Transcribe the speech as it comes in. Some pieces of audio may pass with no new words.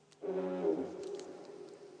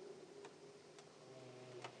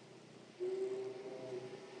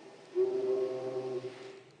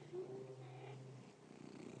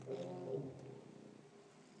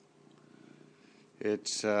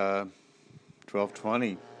It's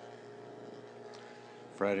 12:20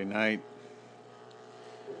 Friday night.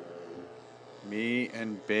 Me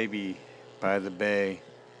and baby by the bay.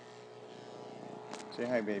 Say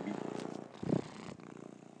hi, baby.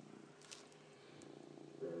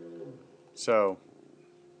 So,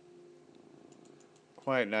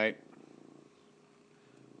 quiet night.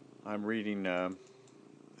 I'm reading a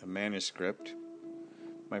manuscript.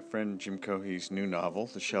 My friend Jim Cohee's new novel,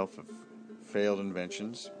 The Shelf of Failed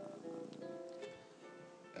Inventions.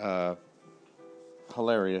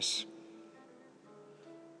 Hilarious.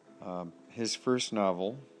 His first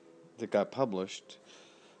novel that got published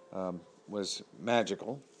was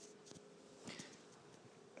magical.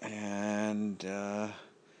 And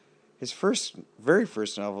his very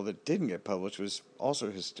first novel that didn't get published was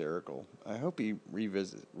also hysterical. I hope he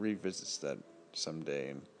revisits that someday.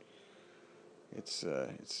 And it's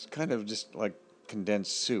kind of just like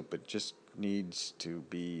condensed soup. It just needs to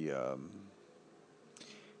be. I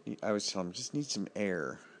always tell him, just needs some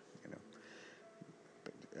air,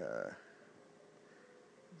 But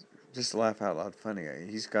just laugh out loud funny.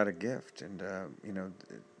 He's got a gift, and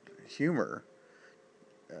humor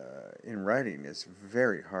in writing is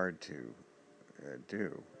very hard to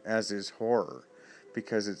do, as is horror,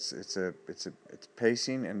 because it's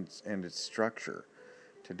pacing and its structure.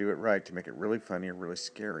 To do it right, to make it really funny or really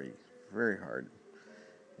scary, very hard.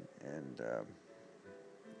 And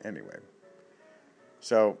anyway,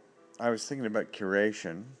 so I was thinking about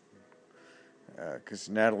curation because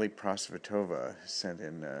Natalie Prosvetova sent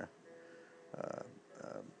in a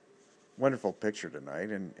wonderful picture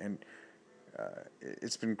tonight, and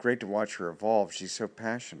it's been great to watch her evolve. She's so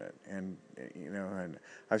passionate, and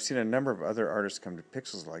I've seen a number of other artists come to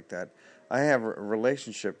Pixels like that. I have a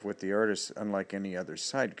relationship with the artist unlike any other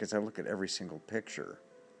site because I look at every single picture.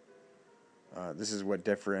 This is what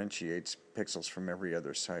differentiates Pixels from every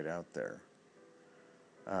other site out there.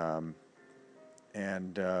 I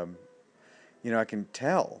can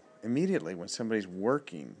tell immediately when somebody's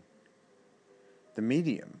working the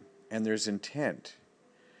medium and there's intent.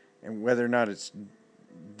 And whether or not it's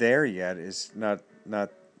there yet is not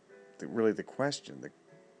really the question. But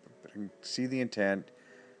I can see the intent.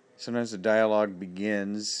 Sometimes the dialogue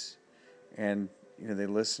begins, and they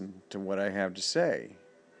listen to what I have to say.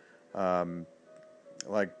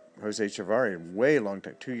 Like Jose Chavarri, way long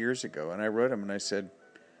time, 2 years ago, and I wrote him and I said,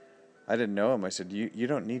 I didn't know him. I said, you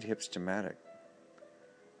don't need Hipstamatic.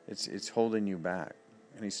 It's holding you back,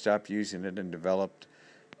 and he stopped using it and developed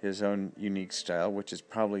his own unique style, which is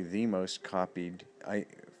probably the most copied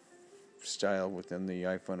style within the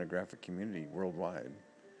iPhonographic community worldwide.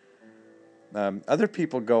 Other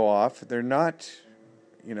people go off. They're not,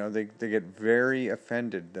 they get very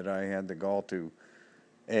offended that I had the gall to,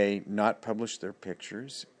 A, not publish their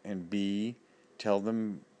pictures, and B, tell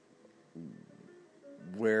them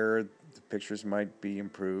where the pictures might be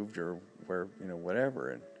improved or where, whatever.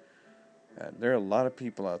 And there are a lot of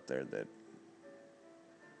people out there that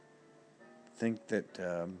think that,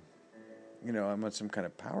 I'm on some kind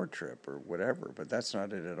of power trip or whatever, but that's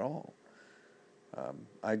not it at all.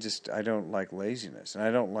 I don't like laziness, and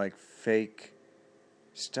I don't like fake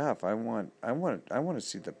stuff. I want to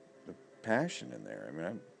see the passion in there. I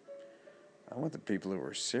mean, I want the people who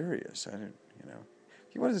are serious.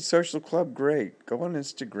 If you want a social club, great. Go on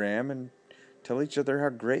Instagram and tell each other how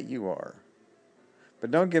great you are.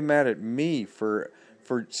 But don't get mad at me for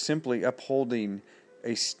simply upholding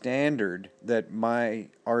a standard that my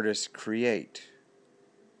artists create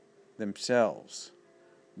themselves.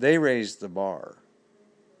 They raise the bar.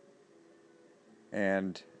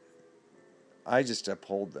 And I just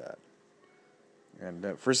uphold that.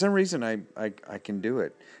 And for some reason, I can do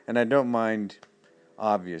it. And I don't mind,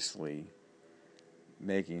 obviously,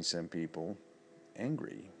 making some people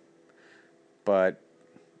angry. But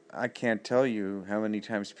I can't tell you how many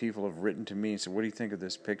times people have written to me and said, what do you think of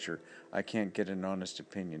this picture? I can't get an honest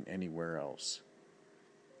opinion anywhere else.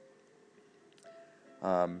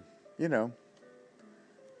 I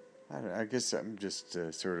guess I'm just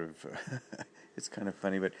sort of, it's kind of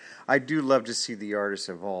funny, but I do love to see the artists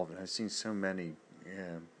evolve, and I've seen so many,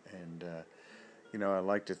 and I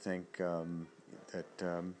like to think that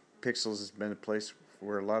Pixels has been a place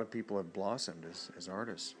where a lot of people have blossomed as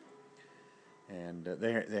artists. And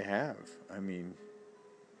they have. I mean,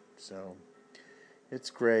 so it's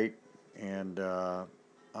great. And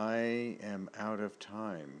I am out of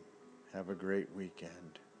time. Have a great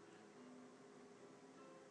weekend.